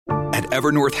At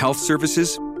Evernorth Health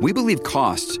Services, we believe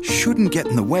costs shouldn't get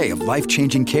in the way of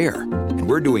life-changing care, and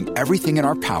we're doing everything in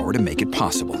our power to make it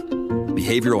possible.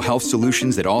 Behavioral health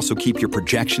solutions that also keep your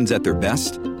projections at their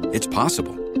best? It's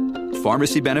possible.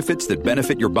 Pharmacy benefits that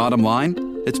benefit your bottom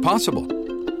line? It's possible.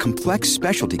 Complex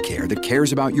specialty care that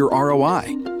cares about your ROI?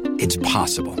 It's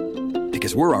possible.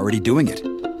 Because we're already doing it.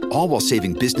 All while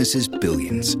saving businesses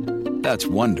billions. That's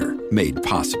Wonder made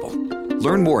possible.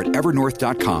 Learn more at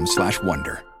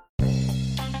evernorth.com/wonder.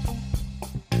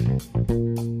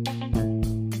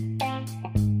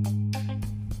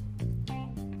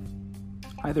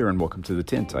 Hi there and welcome to The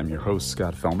Tint. I'm your host,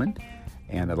 Scott Fellman,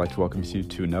 and I'd like to welcome you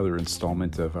to another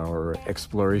installment of our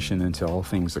exploration into all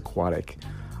things aquatic.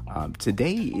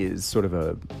 Today is sort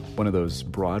of one of those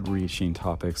broad-reaching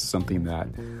topics, something that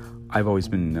I've always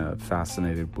been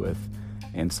fascinated with,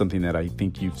 and something that I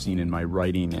think you've seen in my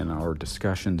writing and our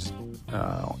discussions,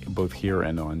 both here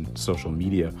and on social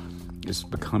media, is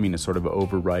becoming a sort of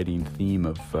overriding theme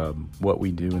of what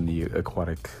we do in the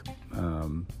aquatic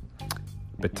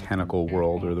botanical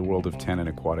world, or the world of tannin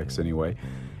aquatics anyway.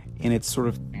 And it sort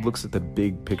of looks at the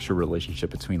big picture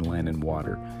relationship between land and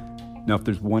water. Now, if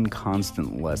there's one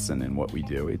constant lesson in what we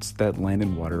do, it's that land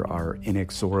and water are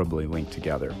inexorably linked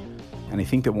together. And I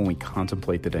think that when we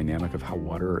contemplate the dynamic of how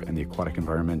water and the aquatic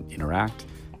environment interact,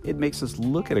 it makes us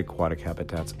look at aquatic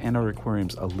habitats and our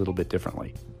aquariums a little bit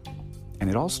differently. And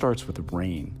it all starts with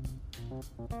rain.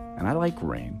 And I like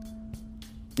rain.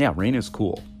 Yeah, rain is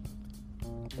cool.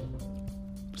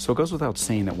 So it goes without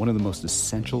saying that one of the most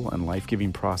essential and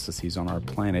life-giving processes on our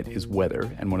planet is weather,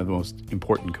 and one of the most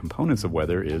important components of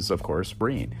weather is, of course,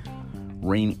 rain.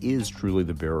 Rain is truly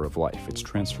the bearer of life. It's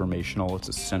transformational, it's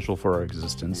essential for our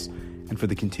existence, and for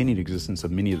the continued existence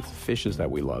of many of the fishes that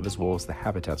we love, as well as the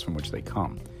habitats from which they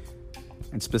come.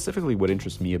 And specifically what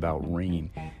interests me about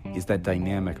rain is that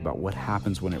dynamic about what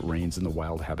happens when it rains in the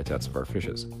wild habitats of our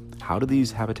fishes. How do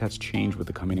these habitats change with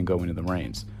the coming and going of the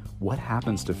rains? What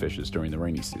happens to fishes during the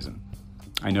rainy season?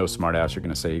 I know smartass are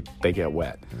going to say they get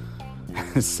wet.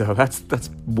 So that's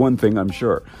one thing, I'm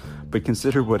sure. But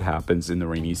consider what happens in the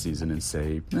rainy season in,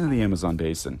 say, the Amazon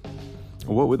basin.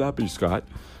 Well, what would that be, Scott?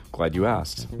 Glad you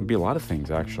asked. It would be a lot of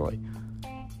things, actually.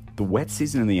 The wet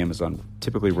season in the Amazon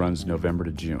typically runs November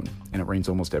to June, and it rains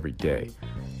almost every day.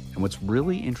 And what's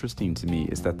really interesting to me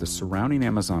is that the surrounding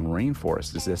Amazon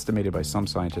rainforest is estimated by some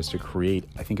scientists to create,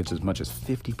 I think it's as much as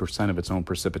 50% of its own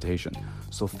precipitation.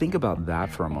 So think about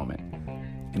that for a moment.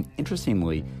 And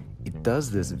interestingly, it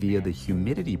does this via the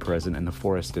humidity present in the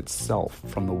forest itself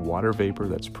from the water vapor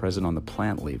that's present on the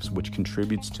plant leaves, which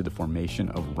contributes to the formation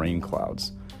of rain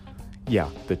clouds. Yeah,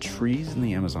 the trees in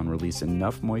the Amazon release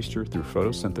enough moisture through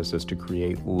photosynthesis to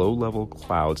create low-level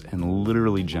clouds and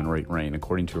literally generate rain,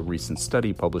 according to a recent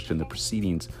study published in the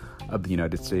Proceedings of the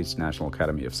United States National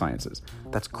Academy of Sciences.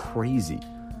 That's crazy,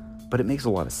 but it makes a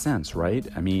lot of sense, right?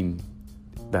 I mean,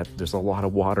 that there's a lot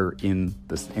of water in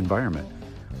this environment.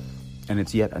 And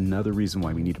it's yet another reason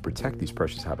why we need to protect these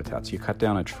precious habitats. You cut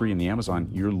down a tree in the Amazon,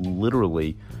 you're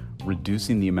literally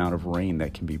reducing the amount of rain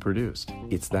that can be produced.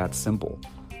 It's that simple.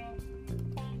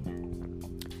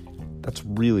 That's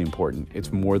really important.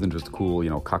 It's more than just a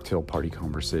cool, cocktail party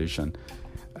conversation.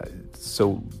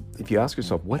 So if you ask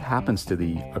yourself, what happens to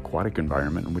the aquatic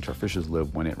environment in which our fishes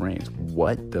live when it rains?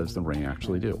 What does the rain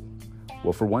actually do?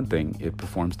 Well, for one thing, it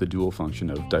performs the dual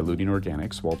function of diluting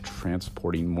organics while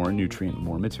transporting more nutrient,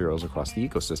 more materials across the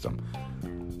ecosystem.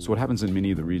 So what happens in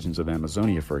many of the regions of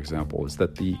Amazonia, for example, is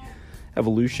that the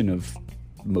evolution of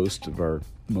most of our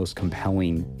most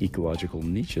compelling ecological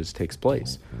niches takes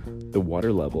place. The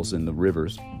water levels in the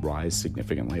rivers rise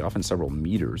significantly, often several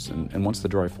meters, and once the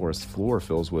dry forest floor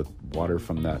fills with water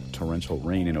from that torrential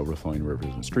rain and overflowing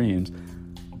rivers and streams,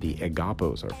 the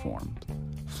agapos are formed,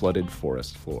 flooded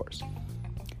forest floors.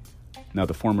 Now,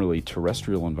 the formerly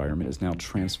terrestrial environment is now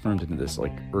transformed into this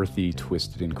earthy,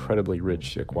 twisted, incredibly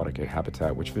rich aquatic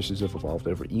habitat which fishes have evolved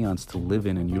over eons to live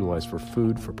in and utilize for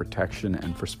food, for protection,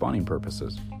 and for spawning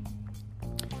purposes.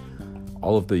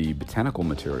 All of the botanical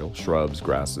material, shrubs,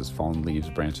 grasses, fallen leaves,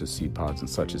 branches, seed pods, and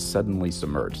such, is suddenly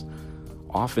submerged.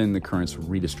 Often the currents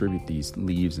redistribute these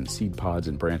leaves and seed pods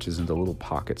and branches into little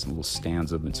pockets and little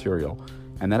stands of material,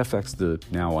 and that affects the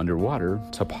now underwater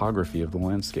topography of the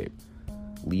landscape.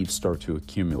 Leaves start to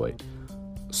accumulate.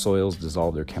 Soils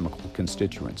dissolve their chemical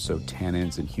constituents, so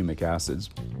tannins and humic acids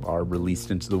are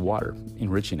released into the water,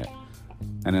 enriching it.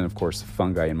 And then, of course,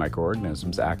 fungi and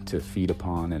microorganisms act to feed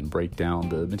upon and break down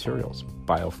the materials.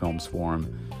 Biofilms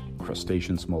form,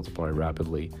 crustaceans multiply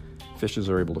rapidly, fishes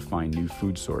are able to find new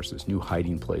food sources, new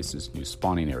hiding places, new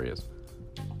spawning areas.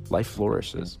 Life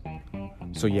flourishes.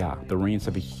 So yeah, the rains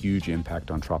have a huge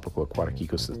impact on tropical aquatic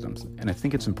ecosystems, and I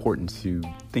think it's important to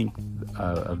think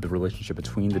of the relationship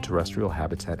between the terrestrial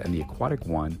habitat and the aquatic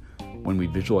one when we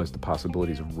visualize the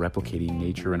possibilities of replicating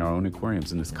nature in our own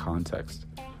aquariums in this context.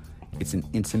 It's an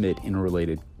intimate,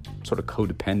 interrelated, sort of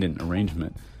codependent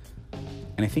arrangement,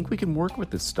 and I think we can work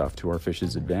with this stuff to our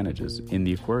fish's advantages in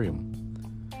the aquarium.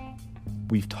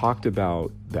 We've talked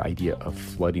about the idea of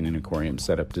flooding an aquarium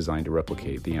setup designed to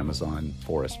replicate the Amazon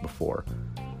forest before.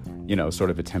 Sort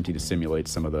of attempting to simulate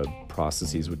some of the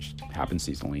processes which happen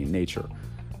seasonally in nature.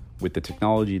 With the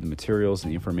technology, the materials,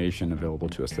 and the information available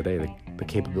to us today, the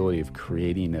capability of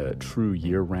creating a true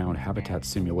year-round habitat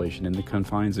simulation in the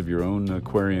confines of your own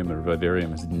aquarium or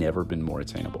vivarium has never been more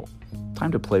attainable.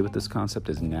 Time to play with this concept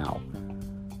is now.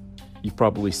 You've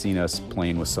probably seen us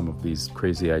playing with some of these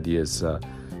crazy ideas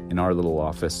in our little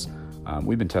office.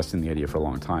 We've been testing the idea for a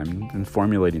long time and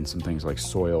formulating some things like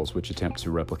soils, which attempt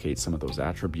to replicate some of those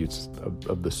attributes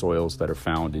of the soils that are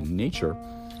found in nature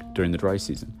during the dry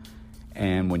season.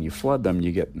 And when you flood them,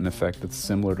 you get an effect that's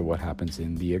similar to what happens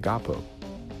in the Agapo.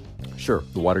 Sure,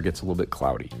 the water gets a little bit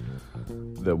cloudy.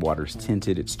 The water's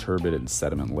tinted, it's turbid, and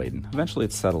sediment-laden. Eventually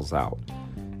it settles out.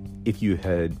 If you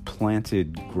had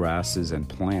planted grasses and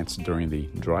plants during the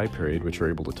dry period, which are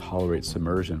able to tolerate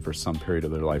submersion for some period of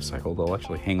their life cycle, they'll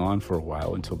actually hang on for a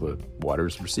while until the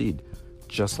waters recede,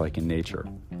 just like in nature.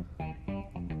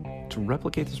 To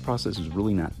replicate this process is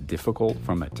really not difficult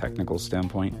from a technical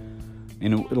standpoint.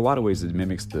 In a lot of ways, it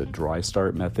mimics the dry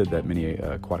start method that many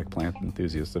aquatic plant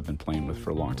enthusiasts have been playing with for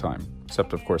a long time.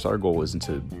 Except, of course, our goal isn't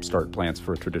to start plants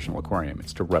for a traditional aquarium.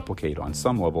 It's to replicate, on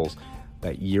some levels,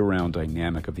 that year-round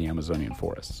dynamic of the Amazonian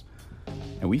forests.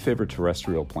 And we favor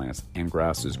terrestrial plants and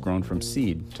grasses grown from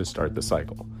seed to start the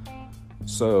cycle.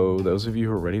 So those of you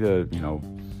who are ready to,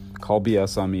 call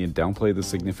BS on me and downplay the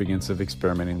significance of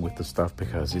experimenting with the stuff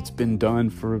because it's been done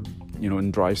for,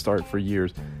 in dry start for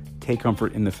years, take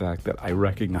comfort in the fact that I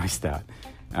recognize that,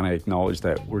 and I acknowledge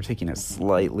that we're taking a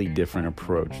slightly different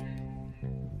approach.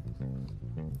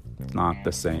 It's not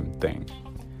the same thing.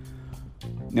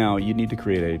 Now, you need to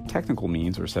create a technical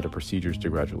means or set of procedures to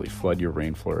gradually flood your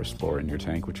rainforest floor in your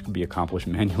tank, which can be accomplished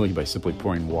manually by simply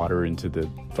pouring water into the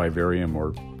vivarium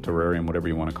or terrarium, whatever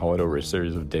you want to call it, over a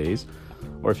series of days.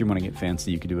 Or if you want to get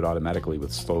fancy, you can do it automatically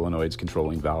with solenoids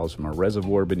controlling valves from a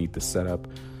reservoir beneath the setup,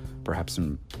 perhaps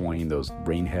employing those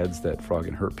rain heads that Frog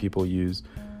and Herp people use.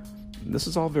 This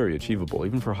is all very achievable,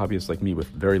 even for hobbyists like me with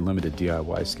very limited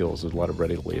DIY skills. There's a lot of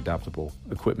readily adaptable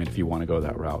equipment if you want to go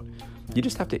that route. You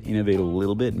just have to innovate a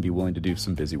little bit and be willing to do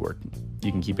some busy work.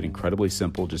 You can keep it incredibly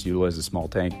simple, just utilize a small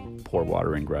tank, pour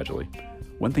water in gradually.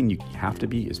 One thing you have to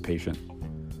be is patient.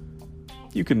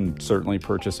 You can certainly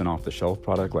purchase an off-the-shelf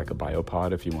product like a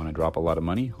Biopod if you want to drop a lot of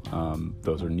money.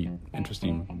 Those are neat,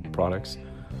 interesting products.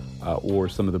 Or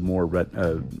some of the more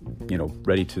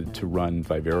ready to run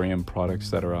vivarium products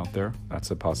that are out there.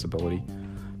 That's a possibility.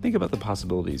 Think about the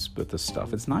possibilities with this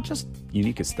stuff. It's not just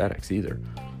unique aesthetics either.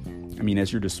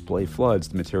 As your display floods,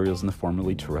 the materials in the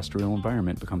formerly terrestrial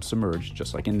environment become submerged,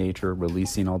 just like in nature,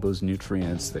 releasing all those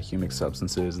nutrients, the humic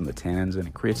substances, and the tannins, and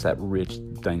it creates that rich,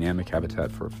 dynamic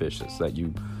habitat for fishes that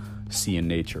you see in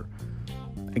nature.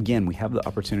 Again, we have the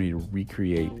opportunity to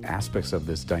recreate aspects of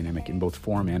this dynamic in both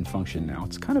form and function now.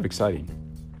 It's kind of exciting.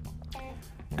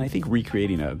 And I think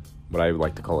recreating what I would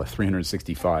like to call a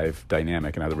 365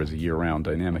 dynamic, in other words, a year-round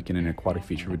dynamic in an aquatic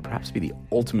feature would perhaps be the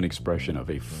ultimate expression of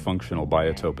a functional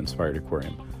biotope-inspired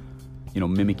aquarium.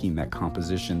 Mimicking that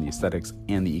composition, the aesthetics,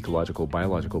 and the ecological,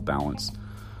 biological balance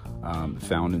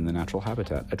found in the natural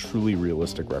habitat. A truly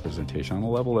realistic representation on a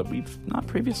level that we've not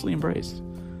previously embraced.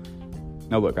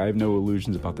 Now look, I have no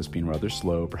illusions about this being rather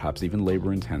slow, perhaps even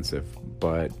labor-intensive,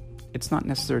 but it's not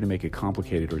necessary to make it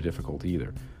complicated or difficult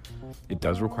either. It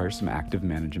does require some active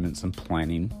management, some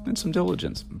planning, and some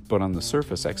diligence, but on the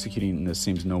surface, executing this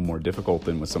seems no more difficult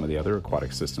than with some of the other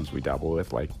aquatic systems we dabble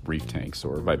with, like reef tanks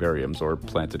or vivariums or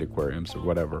planted aquariums or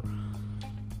whatever.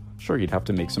 Sure, you'd have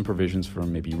to make some provisions for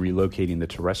maybe relocating the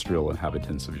terrestrial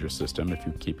inhabitants of your system if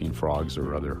you're keeping frogs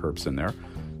or other herps in there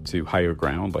to higher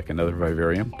ground like another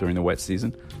vivarium during the wet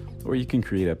season, or you can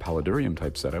create a paludarium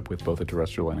type setup with both a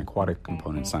terrestrial and aquatic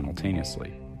component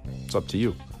simultaneously. It's up to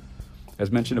you. As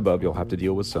mentioned above, you'll have to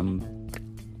deal with some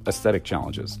aesthetic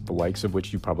challenges, the likes of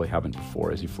which you probably haven't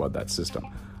before as you flood that system.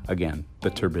 Again,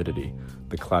 the turbidity,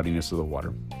 the cloudiness of the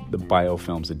water, the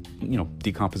biofilms, the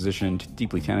decomposition,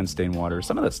 deeply tannin-stained water,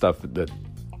 some of that stuff that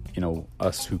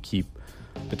us who keep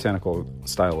botanical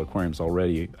style aquariums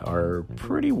already are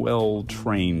pretty well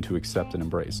trained to accept and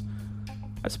embrace.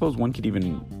 I suppose one could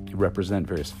even represent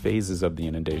various phases of the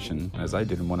inundation, as I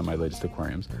did in one of my latest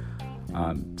aquariums,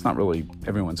 It's not really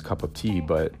everyone's cup of tea,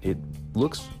 but it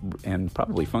looks and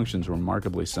probably functions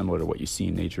remarkably similar to what you see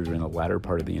in nature during the latter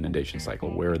part of the inundation cycle,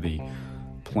 where the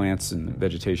plants and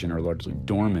vegetation are largely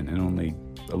dormant and only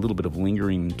a little bit of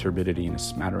lingering turbidity and a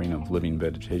smattering of living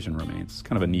vegetation remains. It's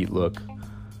kind of a neat look.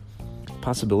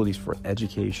 Possibilities for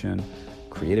education,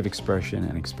 creative expression,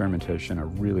 and experimentation are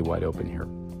really wide open here.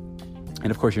 And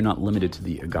of course, you're not limited to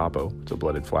the agapo,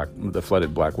 the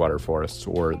flooded blackwater forests,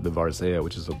 or the varzea,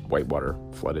 which is a whitewater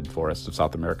flooded forest of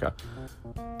South America.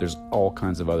 There's all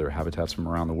kinds of other habitats from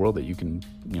around the world that you can,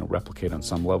 replicate on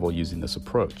some level using this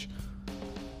approach.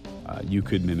 You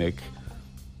could mimic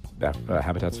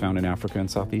habitats found in Africa and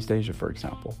Southeast Asia, for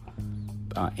example.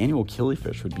 Annual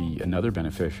killifish would be another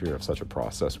beneficiary of such a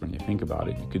process when you think about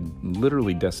it. You could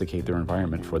literally desiccate their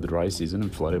environment for the dry season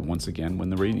and flood it once again when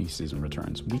the rainy season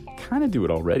returns. We kind of do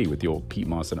it already with the old peat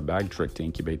moss in a bag trick to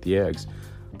incubate the eggs.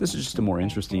 This is just a more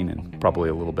interesting and probably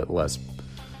a little bit less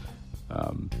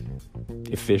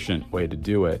efficient way to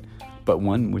do it, but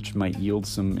one which might yield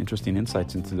some interesting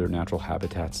insights into their natural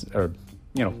habitats, or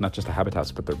not just the habitats,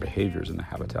 but their behaviors in the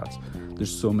habitats.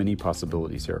 There's so many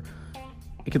possibilities here.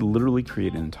 It could literally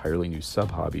create an entirely new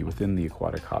sub-hobby within the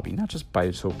aquatic hobby, not just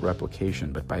biotope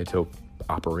replication, but biotope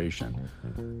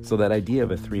operation. So that idea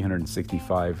of a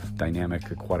 365 dynamic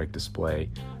aquatic display,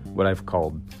 what I've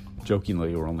called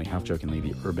jokingly or only half-jokingly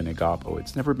the urban agapo,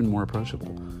 it's never been more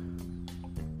approachable.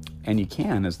 And you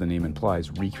can, as the name implies,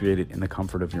 recreate it in the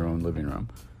comfort of your own living room.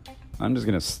 I'm just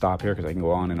going to stop here because I can go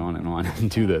on and on and on and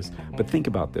do this. But think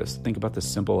about this. Think about this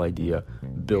simple idea.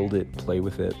 Build it, play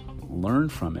with it, learn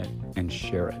from it, and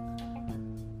share it.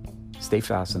 Stay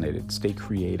fascinated, stay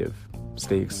creative,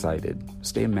 stay excited,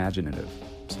 stay imaginative,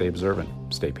 stay observant,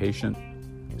 stay patient,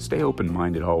 stay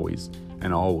open-minded always,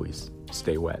 and always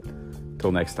stay wet.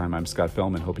 Till next time, I'm Scott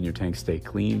Fellman, hoping your tanks stay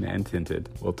clean and tinted.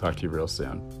 We'll talk to you real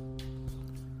soon.